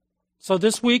So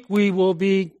this week we will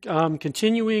be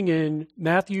continuing in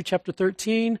Matthew chapter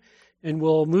 13, and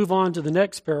we'll move on to the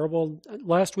next parable.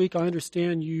 Last week I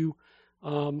understand you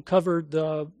covered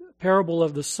the parable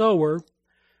of the sower.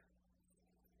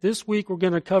 This week we're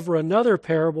going to cover another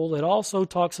parable that also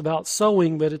talks about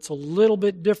sowing, but it's a little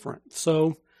bit different.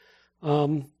 So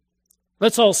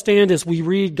let's all stand as we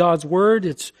read God's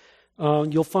Word.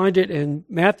 You'll find it in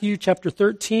Matthew chapter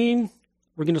 13.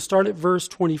 We're going to start at verse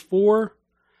 24.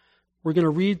 We're going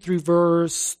to read through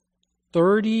verse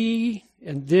 30,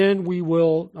 and then we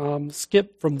will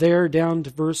skip from there down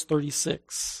to verse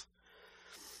 36.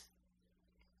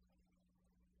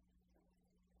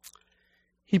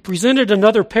 He presented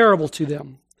another parable to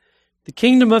them. The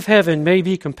kingdom of heaven may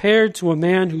be compared to a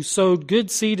man who sowed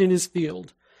good seed in his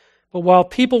field. But while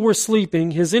people were sleeping,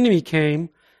 his enemy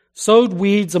came, sowed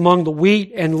weeds among the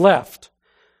wheat, and left.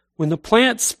 When the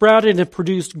plant sprouted and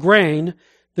produced grain,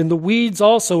 then the weeds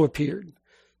also appeared.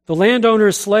 The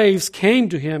landowner's slaves came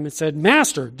to him and said,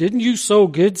 "Master, didn't you sow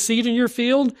good seed in your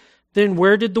field? Then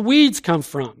where did the weeds come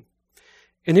from?"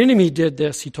 "An enemy did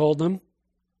this," he told them.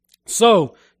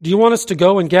 "So, do you want us to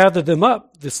go and gather them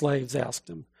up?" the slaves asked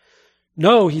him.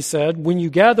 "No," he said. "When you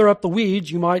gather up the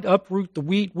weeds, you might uproot the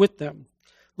wheat with them.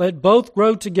 Let both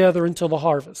grow together until the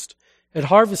harvest. At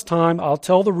harvest time, I'll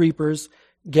tell the reapers,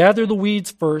 gather the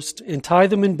weeds first and tie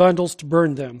them in bundles to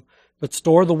burn them, but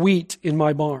store the wheat in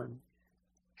my barn."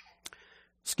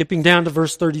 Skipping down to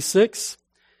verse 36.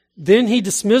 Then he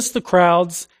dismissed the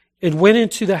crowds and went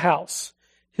into the house.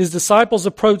 His disciples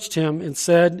approached him and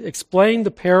said, "Explain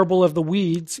the parable of the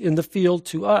weeds in the field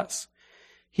to us."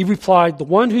 He replied, "The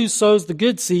one who sows the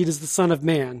good seed is the Son of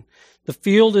Man. The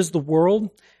field is the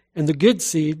world, and the good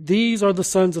seed, these are the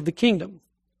sons of the kingdom.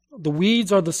 The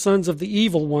weeds are the sons of the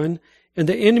evil one, and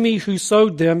the enemy who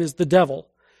sowed them is the devil.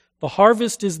 The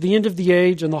harvest is the end of the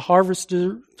age, and the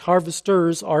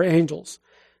harvesters are angels.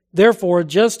 Therefore,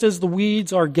 just as the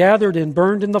weeds are gathered and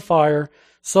burned in the fire,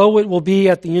 so it will be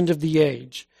at the end of the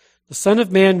age. The Son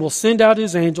of Man will send out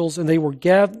his angels, and they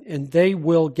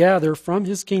will gather from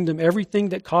his kingdom everything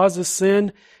that causes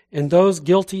sin and those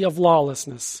guilty of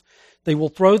lawlessness. They will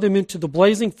throw them into the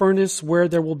blazing furnace, where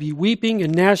there will be weeping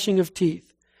and gnashing of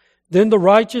teeth. Then the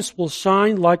righteous will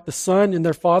shine like the sun in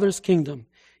their Father's kingdom.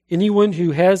 Anyone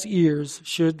who has ears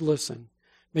should listen."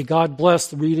 May God bless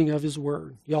the reading of his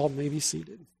word. Y'all may be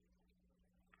seated.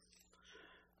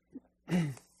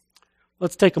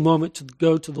 Let's take a moment to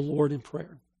go to the Lord in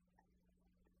prayer.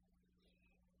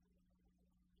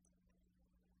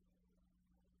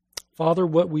 Father,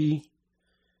 what we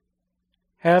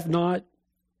have not,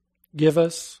 give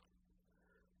us.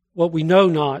 What we know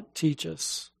not, teach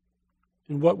us.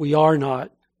 And what we are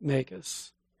not, make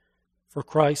us. For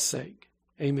Christ's sake.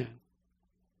 Amen.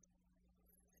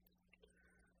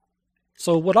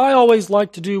 So what I always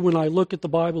like to do when I look at the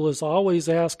Bible is I always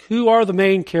ask, who are the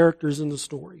main characters in the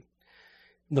story?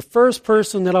 And the first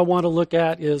person that I want to look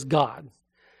at is God.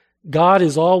 God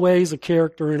is always a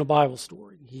character in a Bible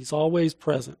story. He's always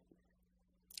present.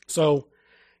 So,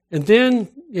 and then,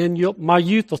 my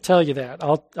youth will tell you that.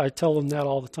 I tell them that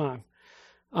all the time.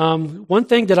 One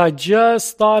thing that I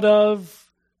just thought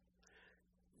of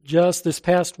just this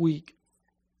past week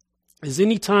is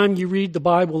anytime you read the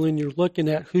Bible and you're looking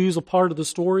at who's a part of the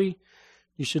story,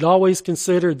 you should always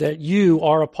consider that you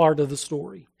are a part of the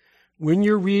story. When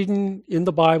you're reading in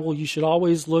the Bible, you should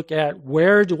always look at,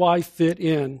 where do I fit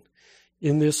in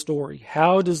this story?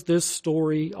 How does this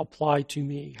story apply to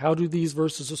me? How do these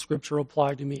verses of Scripture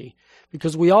apply to me?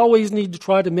 Because we always need to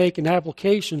try to make an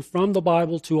application from the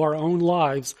Bible to our own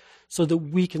lives so that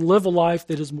we can live a life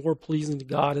that is more pleasing to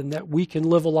God and that we can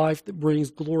live a life that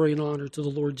brings glory and honor to the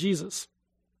Lord Jesus.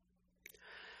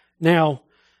 Now,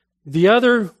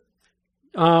 the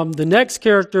next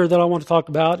character that I want to talk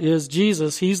about is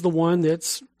Jesus. He's the one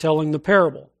that's telling the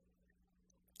parable.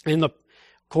 And of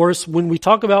course, when we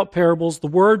talk about parables, the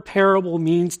word parable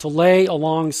means to lay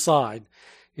alongside.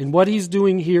 And what he's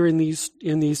doing here in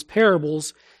these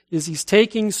parables is he's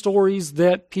taking stories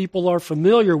that people are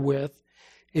familiar with,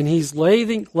 and he's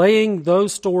laying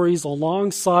those stories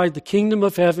alongside the kingdom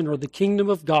of heaven or the kingdom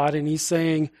of God, and he's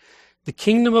saying, the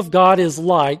kingdom of God is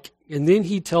like, and then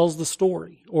he tells the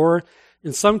story. Or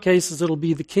in some cases, it'll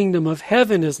be the kingdom of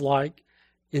heaven is like,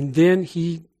 and then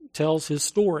he tells his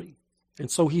story.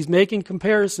 And so he's making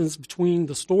comparisons between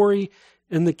the story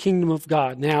and the kingdom of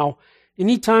God. Now,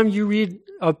 anytime you read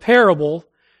a parable,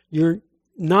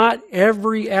 not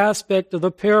every aspect of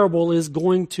the parable is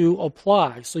going to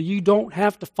apply. So you don't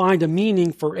have to find a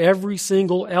meaning for every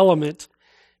single element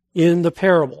in the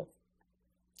parable.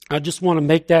 I just want to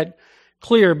make that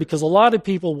clear, because a lot of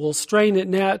people will strain at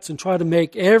gnats and try to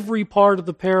make every part of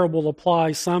the parable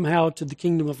apply somehow to the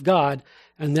kingdom of God,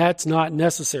 and that's not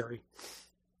necessary.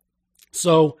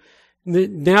 So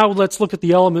now let's look at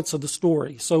the elements of the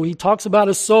story. So he talks about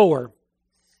a sower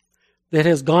that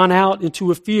has gone out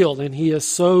into a field, and he has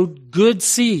sowed good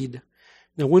seed.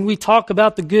 Now, when we talk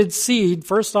about the good seed,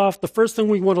 first off, the first thing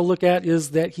we want to look at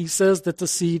is that he says that the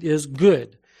seed is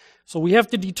good. So we have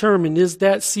to determine, is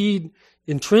that seed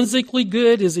intrinsically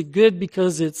good? Is it good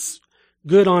because it's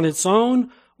good on its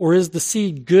own? Or is the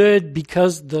seed good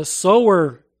because the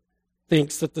sower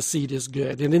thinks that the seed is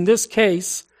good? And in this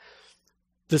case,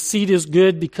 the seed is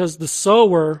good because the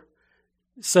sower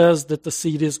says that the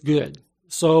seed is good.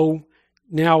 So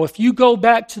now if you go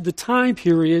back to the time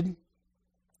period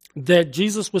that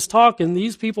Jesus was talking,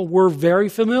 these people were very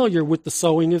familiar with the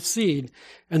sowing of seed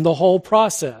and the whole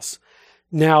process.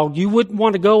 Now, you wouldn't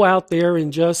want to go out there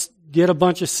and just get a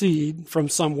bunch of seed from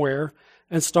somewhere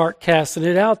and start casting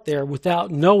it out there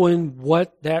without knowing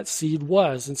what that seed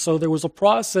was. And so there was a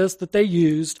process that they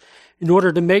used in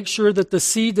order to make sure that the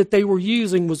seed that they were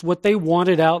using was what they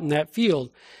wanted out in that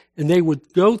field. And they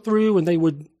would go through and they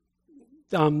would,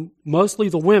 mostly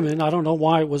the women, I don't know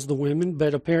why it was the women,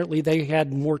 but apparently they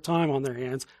had more time on their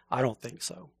hands. I don't think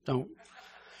so.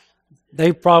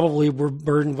 They probably were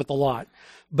burdened with a lot.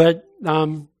 But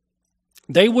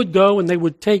they would go and they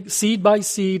would take seed by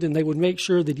seed, and they would make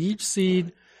sure that each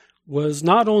seed was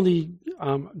not only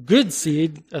good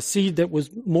seed, a seed that was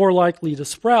more likely to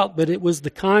sprout, but it was the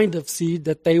kind of seed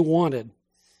that they wanted.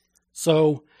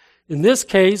 So in this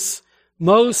case,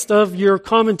 most of your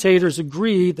commentators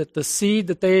agree that the seed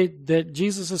that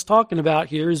Jesus is talking about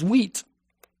here is wheat.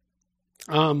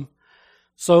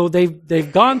 So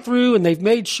they've gone through and they've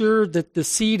made sure that the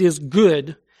seed is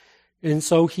good. And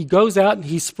so he goes out and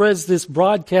he spreads this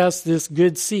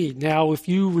good seed. Now, if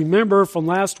you remember from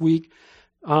last week,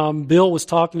 Bill was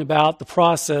talking about the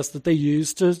process that they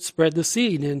used to spread the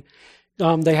seed.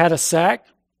 And they had a sack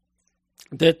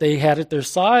that they had at their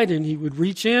side, and he would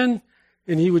reach in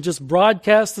and he would just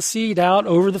broadcast the seed out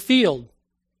over the field.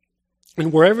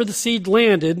 And wherever the seed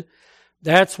landed,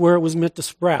 that's where it was meant to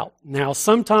sprout. Now,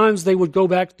 sometimes they would go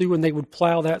back through and they would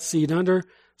plow that seed under.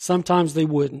 Sometimes they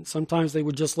wouldn't. Sometimes they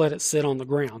would just let it sit on the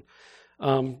ground.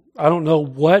 I don't know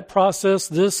what process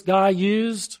this guy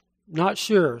used. Not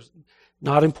sure.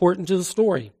 Not important to the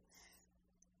story.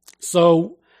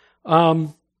 So,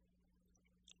 now,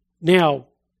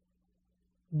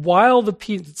 while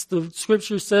the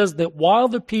scripture says that while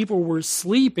the people were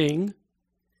sleeping,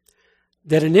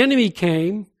 that an enemy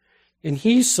came and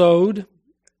he sowed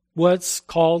what's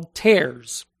called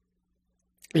tares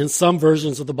in some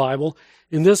versions of the Bible.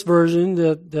 In this version,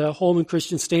 the Holman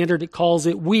Christian Standard, it calls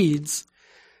it weeds.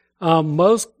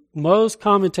 Most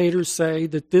commentators say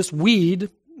that this weed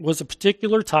was a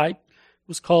particular type. It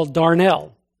was called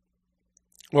darnel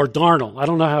or darnel. I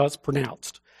don't know how it's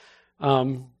pronounced.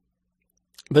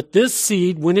 But this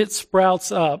seed, when it sprouts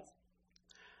up,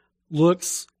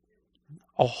 looks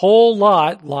a whole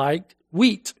lot like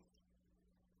wheat.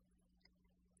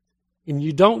 And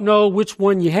you don't know which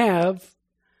one you have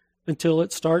until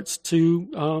it starts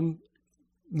to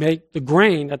make the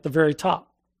grain at the very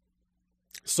top.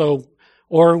 So,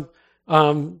 or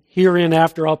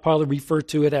hereinafter, I'll probably refer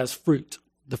to it as fruit,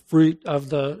 the fruit of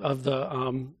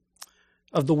the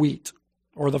wheat,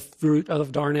 or the fruit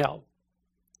of darnel.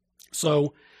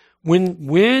 So,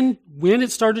 when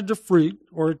it started to fruit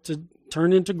or to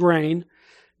turn into grain,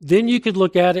 then you could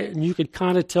look at it and you could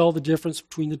kind of tell the difference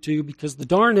between the two, because the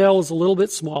darnel is a little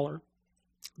bit smaller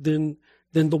than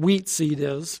the wheat seed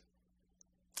is.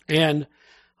 And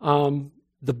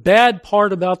the bad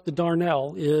part about the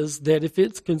darnel is that if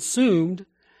it's consumed,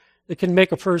 it can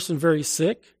make a person very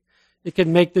sick. It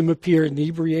can make them appear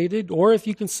inebriated. Or if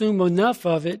you consume enough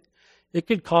of it, it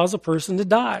could cause a person to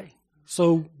die.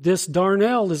 So this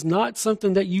darnel is not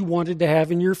something that you wanted to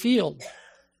have in your field.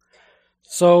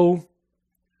 So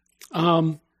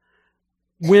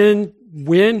when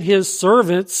his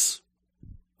servants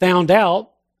found out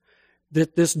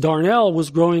that this darnel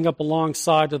was growing up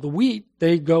alongside of the wheat,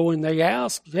 they go and they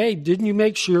ask, hey, didn't you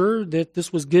make sure that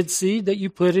this was good seed that you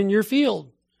put in your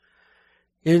field?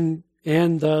 And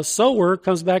the sower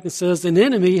comes back and says, an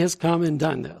enemy has come and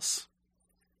done this.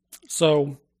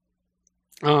 So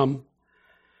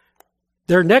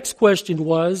their next question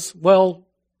was, well,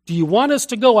 do you want us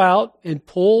to go out and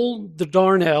pull the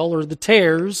darnel or the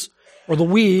tares or the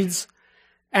weeds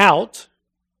out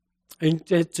and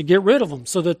to get rid of them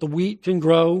so that the wheat can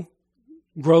grow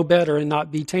better and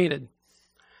not be tainted?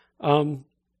 The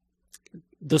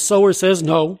sower says,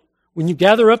 no. When you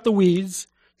gather up the weeds,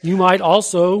 you might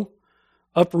also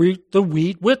uproot the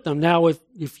wheat with them. Now,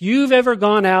 if you've ever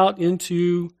gone out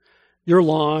into your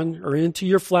lawn or into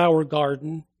your flower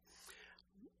garden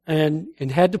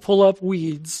and had to pull up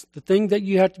weeds, the thing that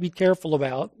you have to be careful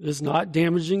about is not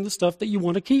damaging the stuff that you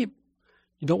want to keep.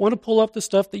 You don't want to pull up the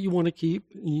stuff that you want to keep.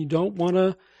 You don't want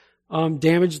to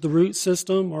damage the root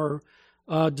system or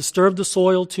disturb the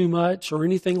soil too much or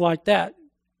anything like that.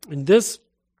 And this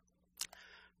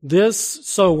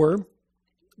sower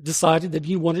decided that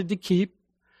he wanted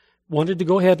to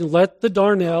go ahead and let the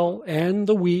darnel and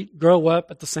the wheat grow up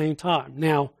at the same time.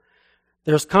 Now,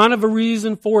 there's kind of a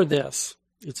reason for this.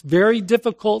 It's very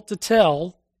difficult to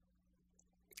tell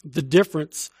the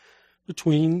difference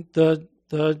between the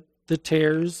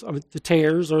tares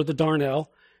or the darnel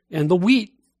and the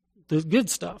wheat, the good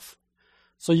stuff.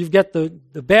 So you've got the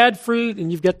bad fruit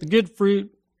and you've got the good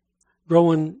fruit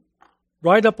growing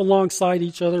right up alongside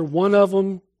each other. One of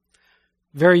them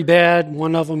very bad,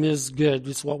 one of them is good.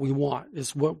 It's what we want.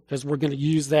 Because we're going to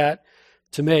use that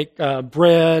to make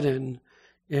bread and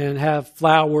have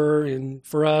flour. And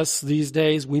for us these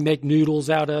days, we make noodles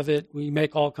out of it. We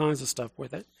make all kinds of stuff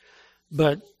with it.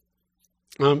 But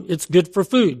it's good for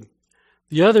food.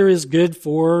 The other is good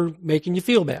for making you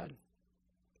feel bad.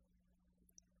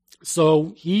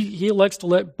 So he elects to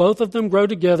let both of them grow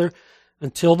together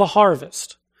until the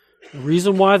harvest. The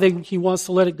reason why he wants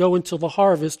to let it go until the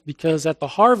harvest, because at the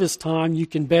harvest time, you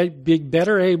can be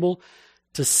better able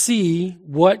to see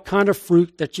what kind of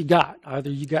fruit that you got. Either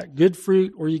you got good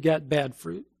fruit or you got bad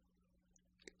fruit.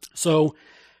 So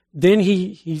then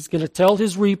he's going to tell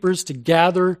his reapers to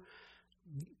gather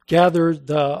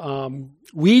the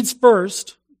weeds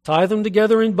first, tie them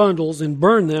together in bundles and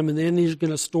burn them, and then he's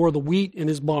going to store the wheat in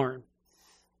his barn.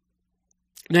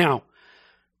 Now,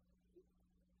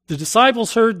 the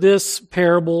disciples heard this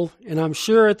parable, and I'm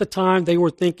sure at the time they were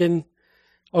thinking,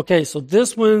 okay, so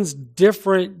this one's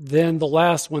different than the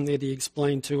last one that he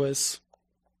explained to us.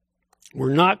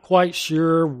 We're not quite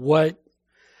sure what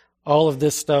all of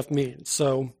this stuff means.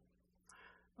 So,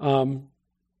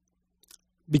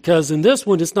 because in this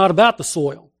one, it's not about the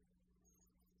soil.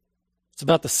 It's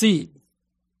about the seed.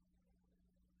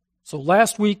 So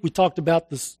last week we talked about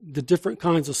the different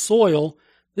kinds of soil.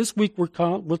 This week we're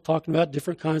talking about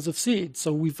different kinds of seed.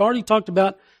 So we've already talked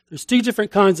about there's two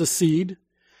different kinds of seed,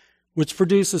 which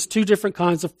produces two different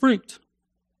kinds of fruit.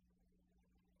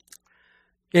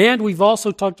 And we've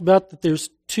also talked about that there's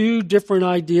two different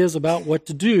ideas about what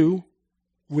to do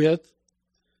with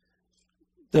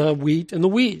the wheat and the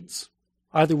weeds.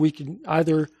 We can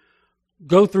either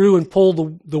go through and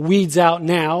pull the weeds out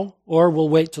now, or we'll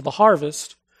wait till the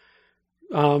harvest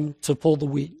to pull the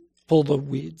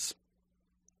weeds.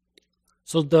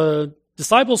 So the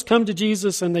disciples come to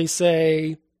Jesus and they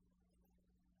say,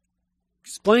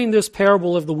 explain this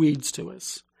parable of the weeds to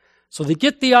us. So they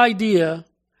get the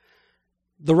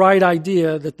right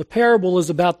idea that the parable is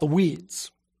about the weeds.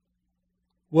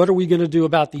 What are we going to do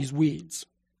about these weeds?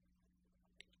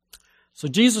 So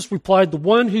Jesus replied, the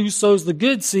one who sows the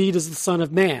good seed is the Son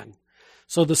of Man.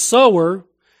 So the sower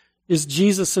is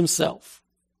Jesus himself.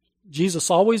 Jesus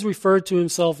always referred to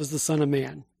himself as the Son of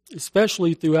Man,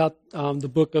 especially throughout the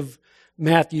book of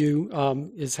Matthew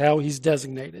is how he's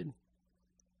designated.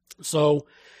 So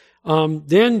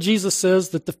then Jesus says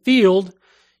that the field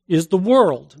is the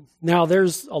world. Now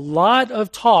there's a lot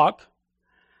of talk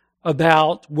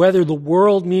about whether the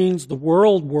world means the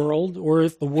world or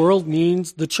if the world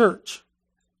means the church.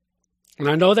 And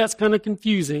I know that's kind of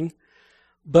confusing,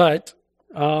 but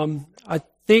I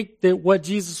think that what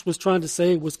Jesus was trying to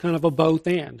say was kind of a both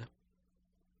and.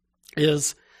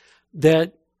 Is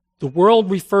that the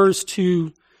world refers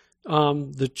to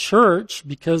the church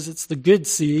because it's the good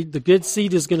seed. The good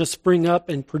seed is going to spring up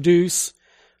and produce,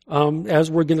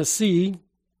 as we're going to see,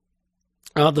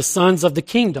 the sons of the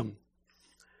kingdom.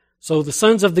 So the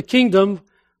sons of the kingdom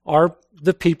are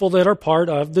the people that are part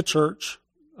of the church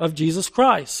of Jesus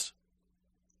Christ.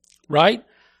 Right?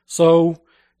 So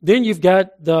then you've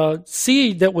got the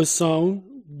seed that was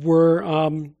sown were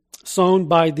sown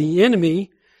by the enemy,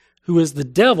 who is the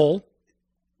devil,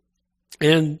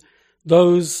 and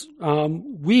those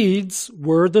weeds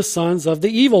were the sons of the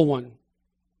evil one.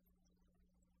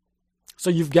 So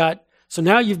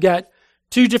now you've got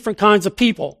two different kinds of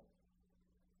people.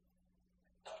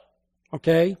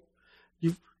 Okay?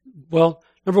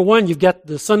 Number one, you've got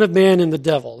the Son of Man and the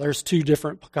devil. There's two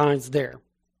different kinds there.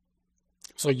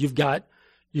 So you've got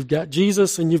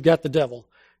Jesus and you've got the devil.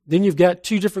 Then you've got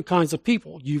two different kinds of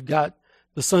people. You've got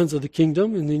the sons of the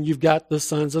kingdom, and then you've got the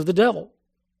sons of the devil.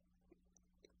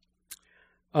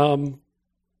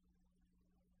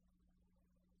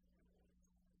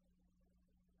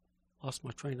 Lost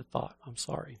my train of thought. I'm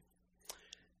sorry.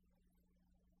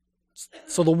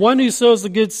 So the one who sows the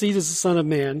good seed is the Son of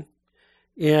Man,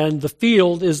 and the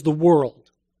field is the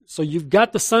world. So you've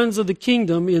got the sons of the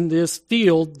kingdom in this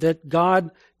field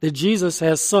that Jesus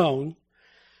has sown.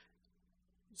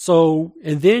 So,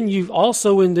 and then you've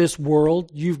also in this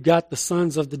world, you've got the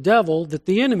sons of the devil that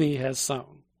the enemy has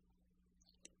sown.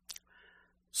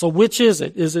 So which is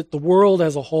it? Is it the world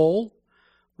as a whole?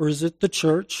 Or is it the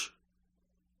church?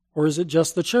 Or is it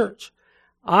just the church?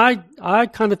 I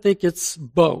kind of think it's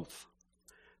both.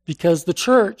 Because the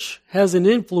church has an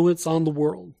influence on the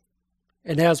world.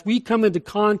 And as we come into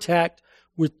contact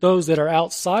with those that are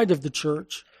outside of the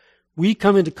church, we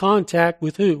come into contact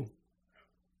with who?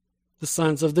 The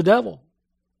sons of the devil.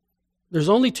 There's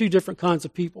only two different kinds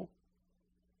of people.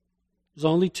 There's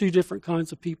only two different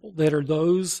kinds of people that are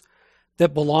those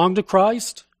that belong to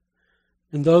Christ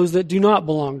and those that do not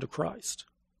belong to Christ.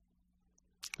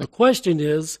 The question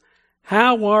is,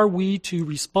 how are we to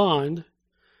respond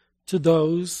to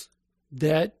those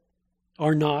that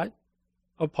are not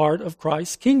a part of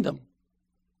Christ's kingdom?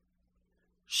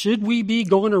 Should we be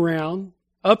going around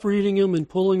uprooting them and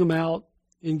pulling them out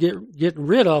and getting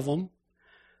rid of them?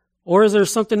 Or is there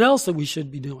something else that we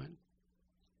should be doing?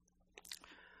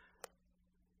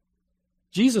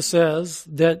 Jesus says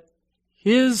that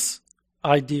his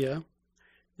idea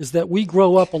is that we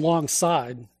grow up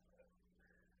alongside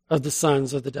of the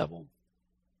sons of the devil.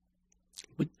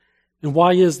 And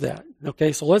why is that?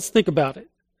 Okay, so let's think about it.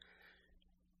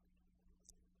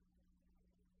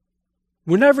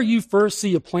 Whenever you first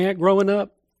see a plant growing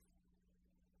up,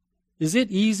 is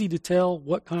it easy to tell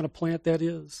what kind of plant that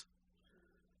is?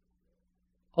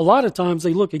 A lot of times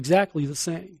they look exactly the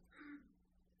same.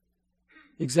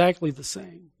 Exactly the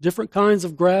same. Different kinds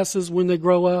of grasses when they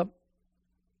grow up,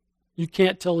 you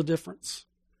can't tell the difference.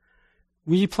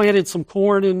 We planted some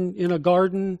corn in a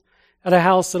garden at a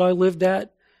house that I lived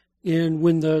at, and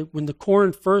when the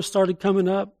corn first started coming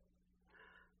up,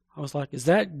 I was like, is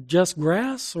that just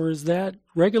grass, or is that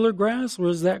regular grass, or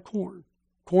is that corn?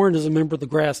 Corn is a member of the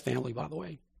grass family, by the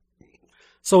way.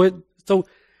 So it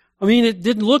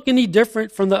didn't look any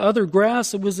different from the other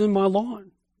grass that was in my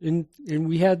lawn. And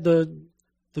we had the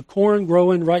corn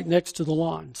growing right next to the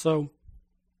lawn. So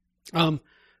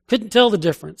couldn't tell the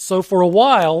difference. So for a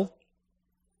while,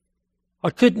 I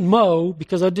couldn't mow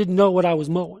because I didn't know what I was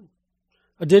mowing.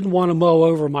 I didn't want to mow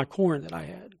over my corn that I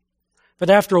had. But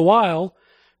after a while,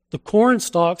 the corn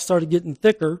stalks started getting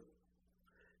thicker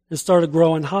and started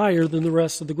growing higher than the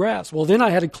rest of the grass. Well, then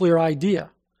I had a clear idea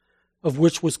of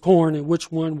which was corn and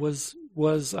which one was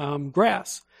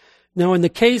grass. Now, in the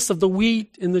case of the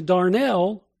wheat and the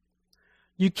darnel,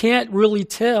 you can't really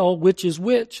tell which is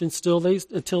which until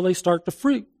they start to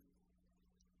fruit.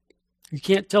 You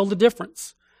can't tell the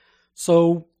difference.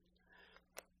 So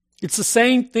it's the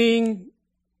same thing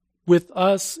with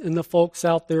us and the folks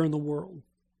out there in the world.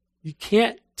 You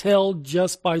can't tell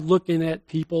just by looking at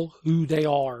people who they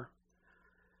are.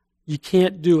 You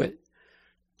can't do it.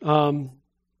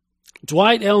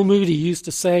 Dwight L. Moody used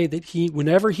to say that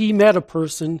whenever he met a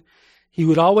person, he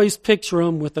would always picture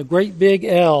them with a great big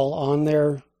L on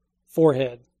their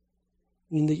forehead.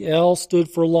 And the L stood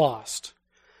for lost.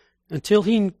 Until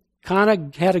he kind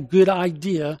of had a good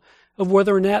idea of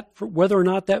whether or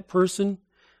not that person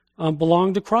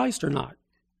belonged to Christ or not.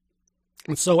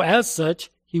 And so as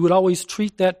such, he would always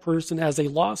treat that person as a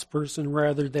lost person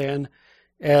rather than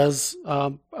as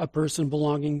a person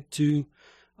belonging to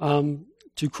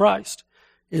Christ.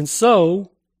 And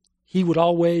so he would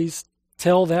always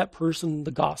tell that person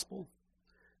the gospel.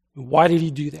 And why did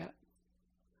he do that?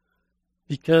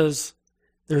 Because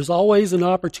there's always an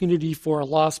opportunity for a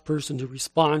lost person to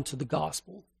respond to the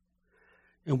gospel.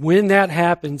 And when that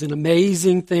happens, an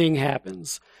amazing thing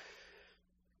happens.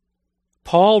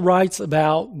 Paul writes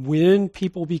about when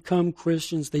people become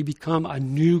Christians, they become a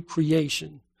new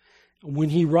creation. And when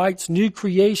he writes new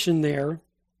creation there,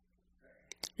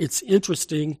 it's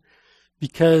interesting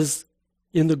because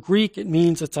in the Greek it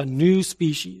means it's a new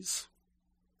species,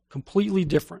 completely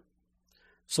different.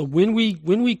 So when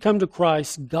we come to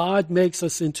Christ, God makes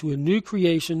us into a new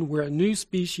creation. We're a new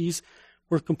species.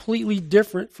 We're completely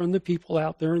different from the people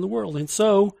out there in the world. And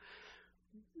so,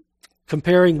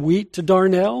 comparing wheat to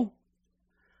darnel,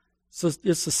 so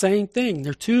it's the same thing.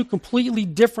 They're two completely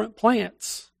different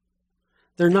plants.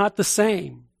 They're not the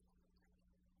same.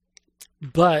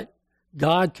 But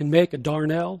God can make a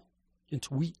darnel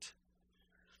into wheat.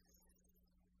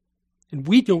 And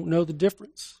we don't know the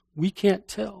difference. We can't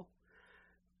tell.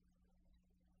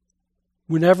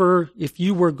 If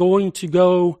you were going to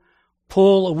go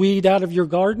pull a weed out of your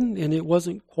garden and it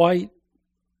wasn't quite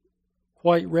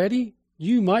quite ready,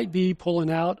 you might be pulling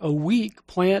out a weak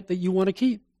plant that you want to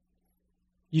keep.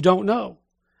 You don't know.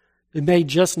 It may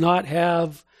just not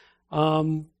have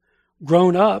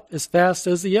grown up as fast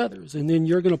as the others, and then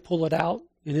you're going to pull it out,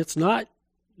 and it's not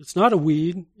a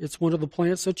weed. It's one of the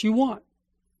plants that you want.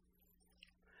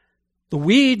 The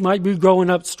weed might be growing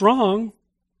up strong,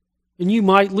 and you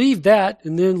might leave that,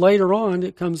 and then later on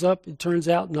it comes up, it turns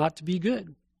out not to be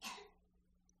good.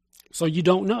 So you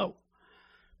don't know.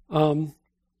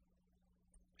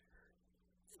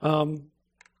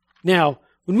 Now,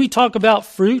 when we talk about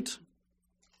fruit,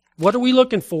 what are we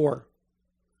looking for?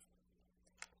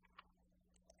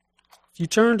 If you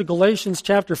turn to Galatians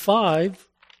chapter 5,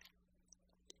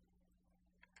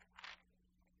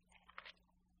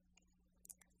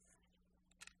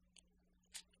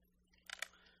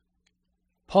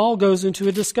 Paul goes into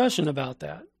a discussion about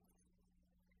that.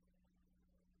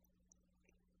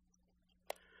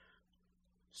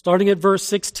 Starting at verse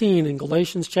 16 in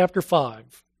Galatians chapter 5. It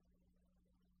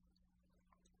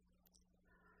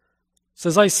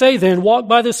says, I say then, walk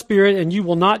by the Spirit, and you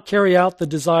will not carry out the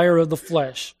desire of the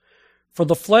flesh. For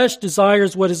the flesh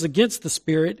desires what is against the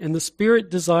Spirit, and the Spirit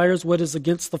desires what is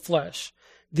against the flesh.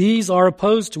 These are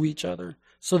opposed to each other,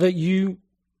 so that you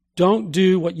don't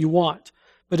do what you want.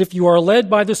 But if you are led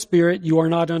by the Spirit, you are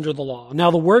not under the law.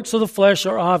 Now the works of the flesh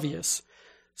are obvious: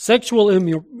 sexual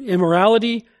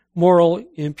immorality, moral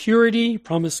impurity,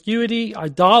 promiscuity,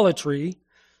 idolatry,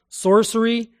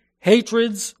 sorcery,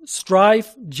 hatreds,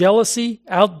 strife, jealousy,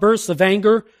 outbursts of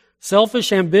anger,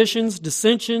 selfish ambitions,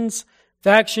 dissensions,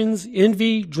 factions,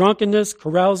 envy, drunkenness,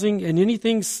 carousing, and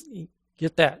anything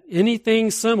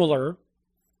similar,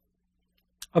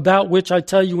 about which I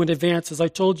tell you in advance, as I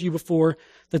told you before,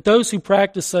 that those who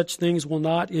practice such things will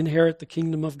not inherit the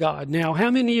kingdom of God. Now, how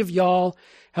many of y'all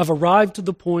have arrived to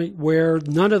the point where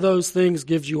none of those things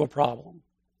gives you a problem?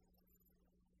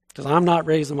 Because I'm not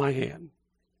raising my hand.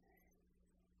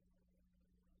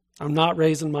 I'm not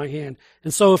raising my hand.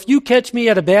 And so if you catch me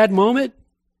at a bad moment,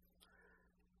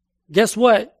 guess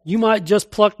what? You might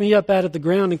just pluck me up out of the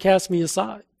ground and cast me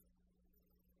aside,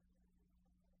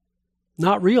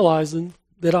 not realizing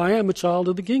that I am a child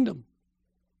of the kingdom.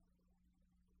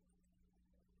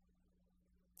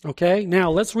 Okay,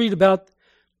 now let's read about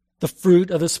the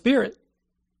fruit of the Spirit.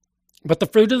 But the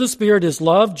fruit of the Spirit is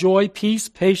love, joy, peace,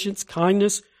 patience,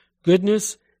 kindness,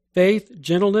 goodness, faith,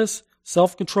 gentleness,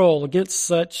 self-control. Against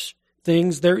such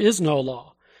things there is no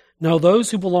law. Now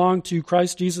those who belong to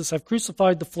Christ Jesus have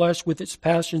crucified the flesh with its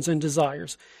passions and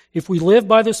desires. If we live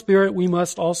by the Spirit, we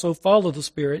must also follow the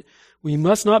Spirit. We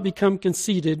must not become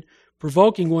conceited,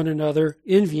 provoking one another,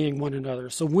 envying one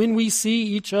another. So when we see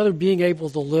each other being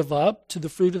able to live up to the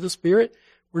fruit of the Spirit,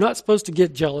 we're not supposed to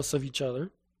get jealous of each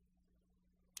other.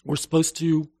 We're supposed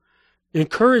to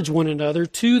encourage one another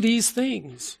to these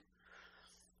things.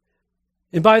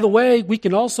 And by the way, we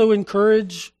can also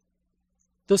encourage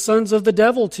the sons of the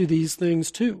devil to these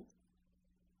things too.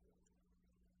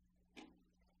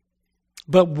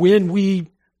 But when we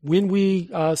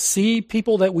see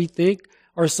people that we think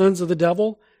are sons of the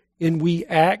devil, and we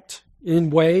act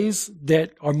in ways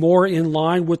that are more in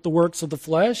line with the works of the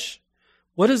flesh,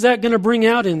 what is that going to bring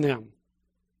out in them?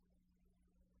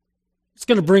 It's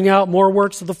going to bring out more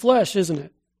works of the flesh, isn't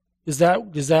it? Is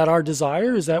that our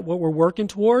desire? Is that what we're working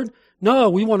toward?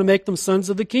 No, we want to make them sons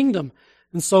of the kingdom.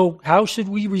 And so how should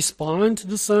we respond to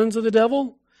the sons of the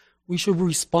devil? We should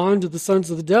respond to the sons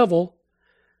of the devil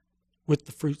with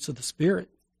the fruits of the Spirit,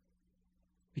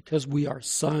 because we are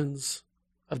sons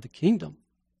of the kingdom.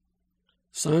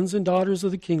 Sons and daughters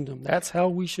of the kingdom. That's how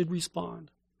we should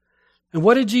respond. And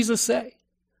what did Jesus say?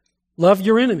 Love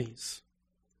your enemies.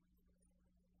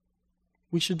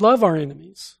 We should love our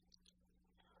enemies.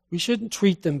 We shouldn't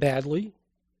treat them badly.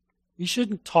 We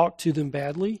shouldn't talk to them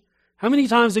badly. How many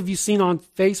times have you seen on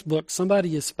Facebook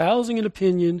somebody espousing an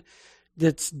opinion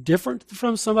that's different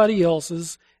from somebody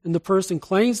else's, and the person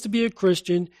claims to be a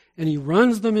Christian, and he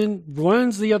runs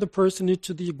the other person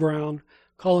into the ground,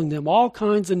 calling them all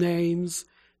kinds of names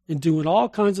and doing all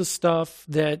kinds of stuff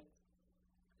that,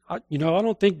 I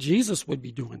don't think Jesus would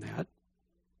be doing that.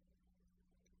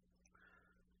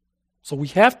 So we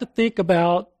have to think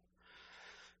about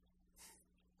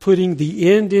putting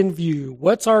the end in view.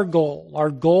 What's our goal? Our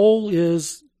goal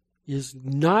is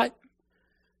not,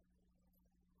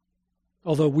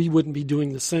 although we wouldn't be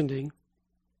doing the sending,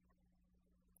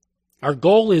 our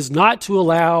goal is not to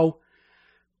allow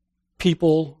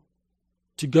people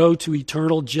to go to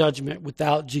eternal judgment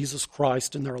without Jesus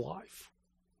Christ in their life.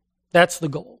 That's the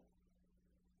goal.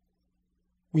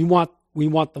 We want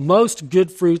the most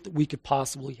good fruit that we could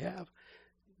possibly have.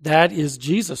 That is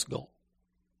Jesus' goal.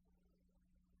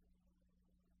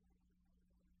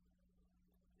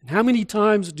 And how many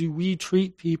times do we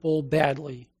treat people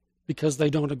badly because they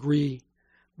don't agree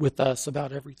with us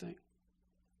about everything?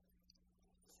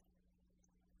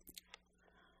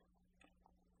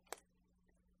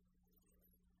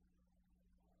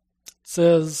 It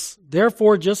says,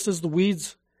 therefore, just as the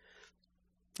weeds,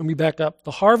 let me back up.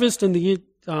 The harvest is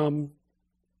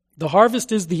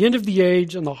the end of the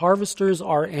age, and the harvesters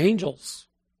are angels.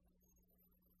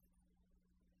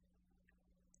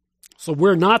 So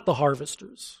we're not the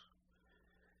harvesters.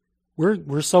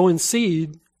 We're sowing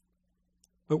seed,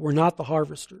 but we're not the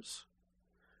harvesters.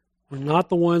 We're not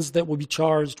the ones that will be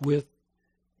charged with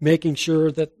making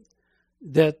sure that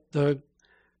the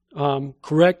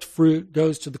correct fruit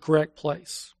goes to the correct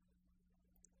place.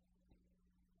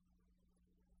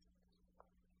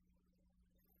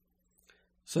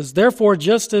 It says, therefore,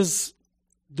 just as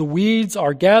the weeds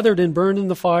are gathered and burned in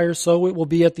the fire, so it will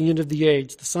be at the end of the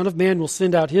age. The Son of Man will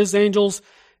send out his angels,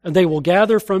 and they will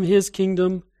gather from his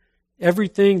kingdom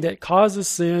everything that causes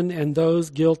sin and those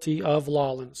guilty of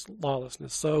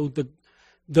lawlessness. So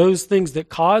those things that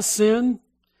cause sin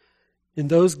and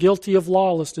those guilty of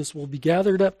lawlessness will be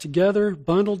gathered up together,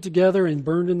 bundled together, and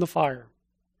burned in the fire.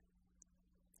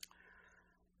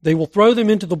 They will throw them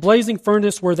into the blazing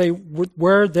furnace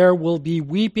where there will be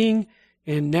weeping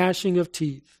and gnashing of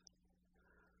teeth.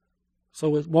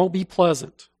 So it won't be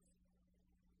pleasant.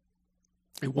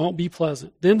 It won't be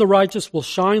pleasant. Then the righteous will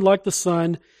shine like the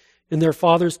sun in their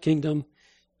Father's kingdom.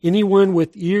 Anyone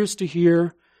with ears to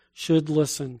hear should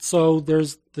listen. So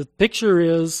the picture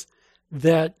is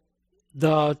that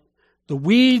the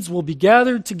weeds will be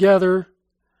gathered together,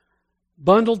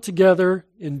 bundled together,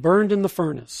 and burned in the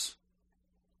furnace.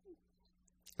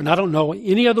 And I don't know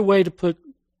any other way to put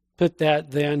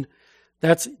that than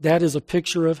that is a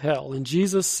picture of hell. And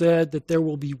Jesus said that there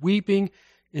will be weeping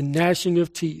and gnashing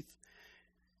of teeth.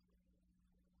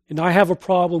 And I have a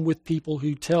problem with people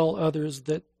who tell others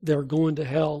that they're going to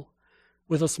hell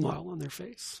with a smile on their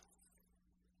face.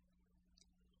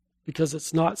 Because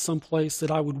it's not some place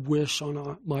that I would wish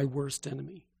on my worst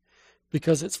enemy.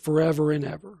 Because it's forever and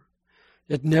ever.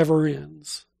 It never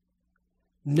ends.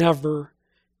 Never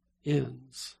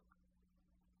ends.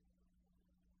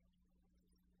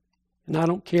 And I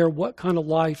don't care what kind of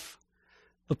life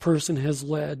the person has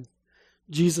led.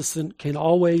 Jesus can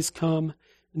always come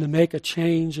and to make a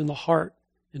change in the heart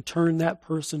and turn that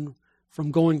person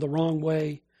from going the wrong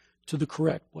way to the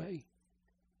correct way.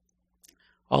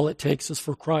 All it takes is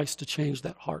for Christ to change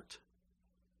that heart.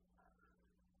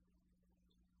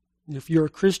 And if you're a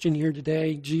Christian here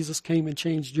today, Jesus came and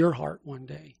changed your heart one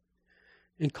day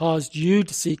and caused you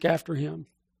to seek after him.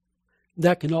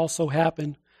 That can also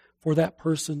happen for that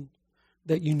person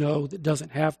that you know that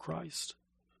doesn't have Christ,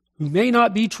 who may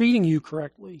not be treating you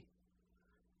correctly,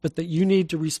 but that you need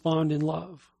to respond in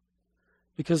love,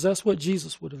 because that's what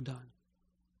Jesus would have done.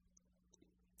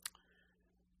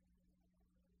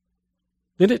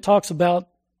 Then it talks about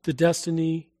the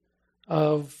destiny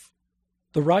of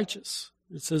the righteous.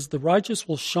 It says, the righteous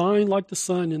will shine like the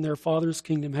sun in their Father's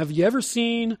kingdom. Have you ever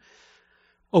seen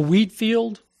a wheat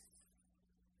field?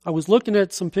 I was looking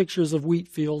at some pictures of wheat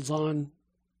fields online.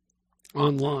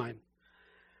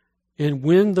 And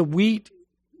when the wheat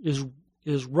is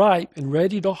ripe and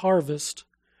ready to harvest,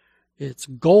 it's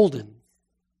golden,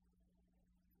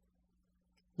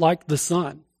 like the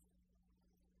sun.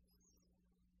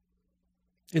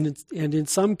 And in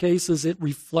some cases, it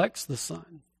reflects the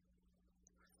sun.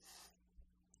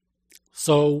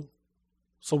 So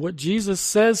what Jesus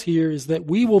says here is that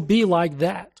we will be like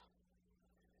that.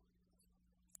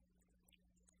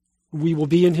 We will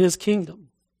be in his kingdom.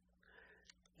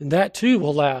 And that too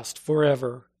will last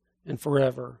forever and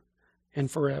forever and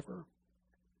forever.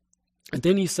 And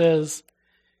then he says,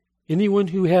 anyone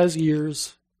who has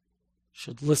ears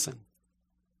should listen.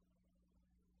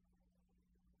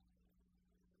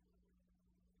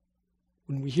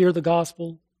 When we hear the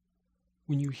gospel,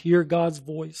 when you hear God's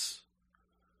voice,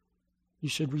 you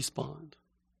should respond.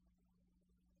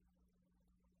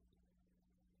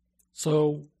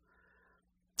 So,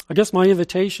 I guess my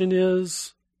invitation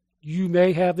is, you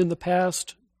may have in the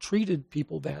past treated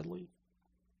people badly.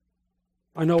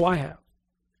 I know I have.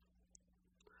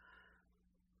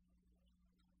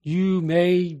 You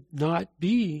may not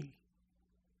be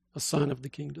a son of the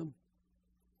kingdom.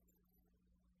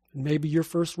 And maybe you're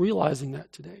first realizing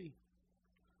that today.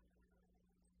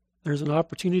 There's an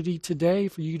opportunity today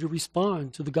for you to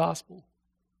respond to the gospel.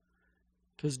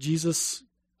 Because Jesus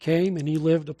came and he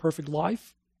lived a perfect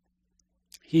life.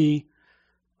 He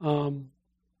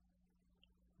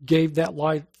gave that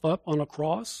life up on a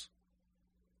cross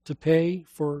to pay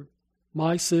for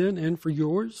my sin and for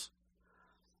yours.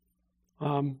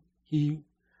 He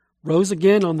rose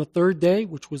again on the third day,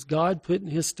 which was God putting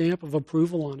his stamp of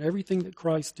approval on everything that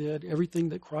Christ did, everything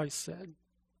that Christ said.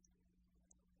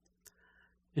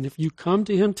 And if you come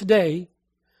to him today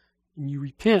and you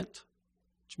repent,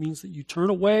 which means that you turn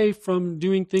away from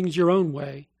doing things your own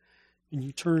way and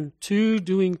you turn to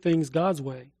doing things God's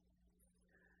way,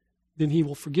 then he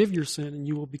will forgive your sin and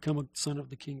you will become a son of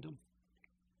the kingdom.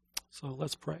 So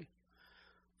let's pray.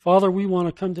 Father, we want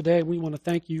to come today and we want to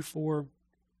thank you for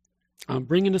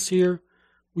bringing us here.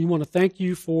 We want to thank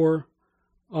you for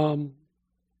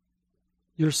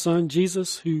your son,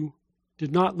 Jesus, who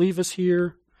did not leave us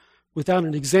here without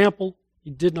an example. He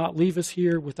did not leave us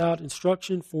here without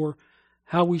instruction for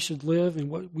how we should live and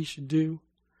what we should do.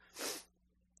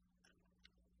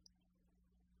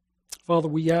 Father,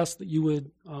 we ask that you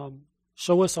would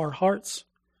show us our hearts.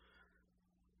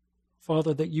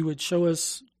 Father, that you would show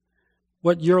us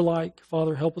what you're like.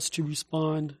 Father, help us to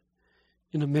respond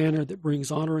in a manner that brings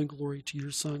honor and glory to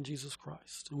your Son, Jesus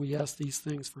Christ. And we ask these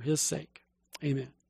things for his sake. Amen.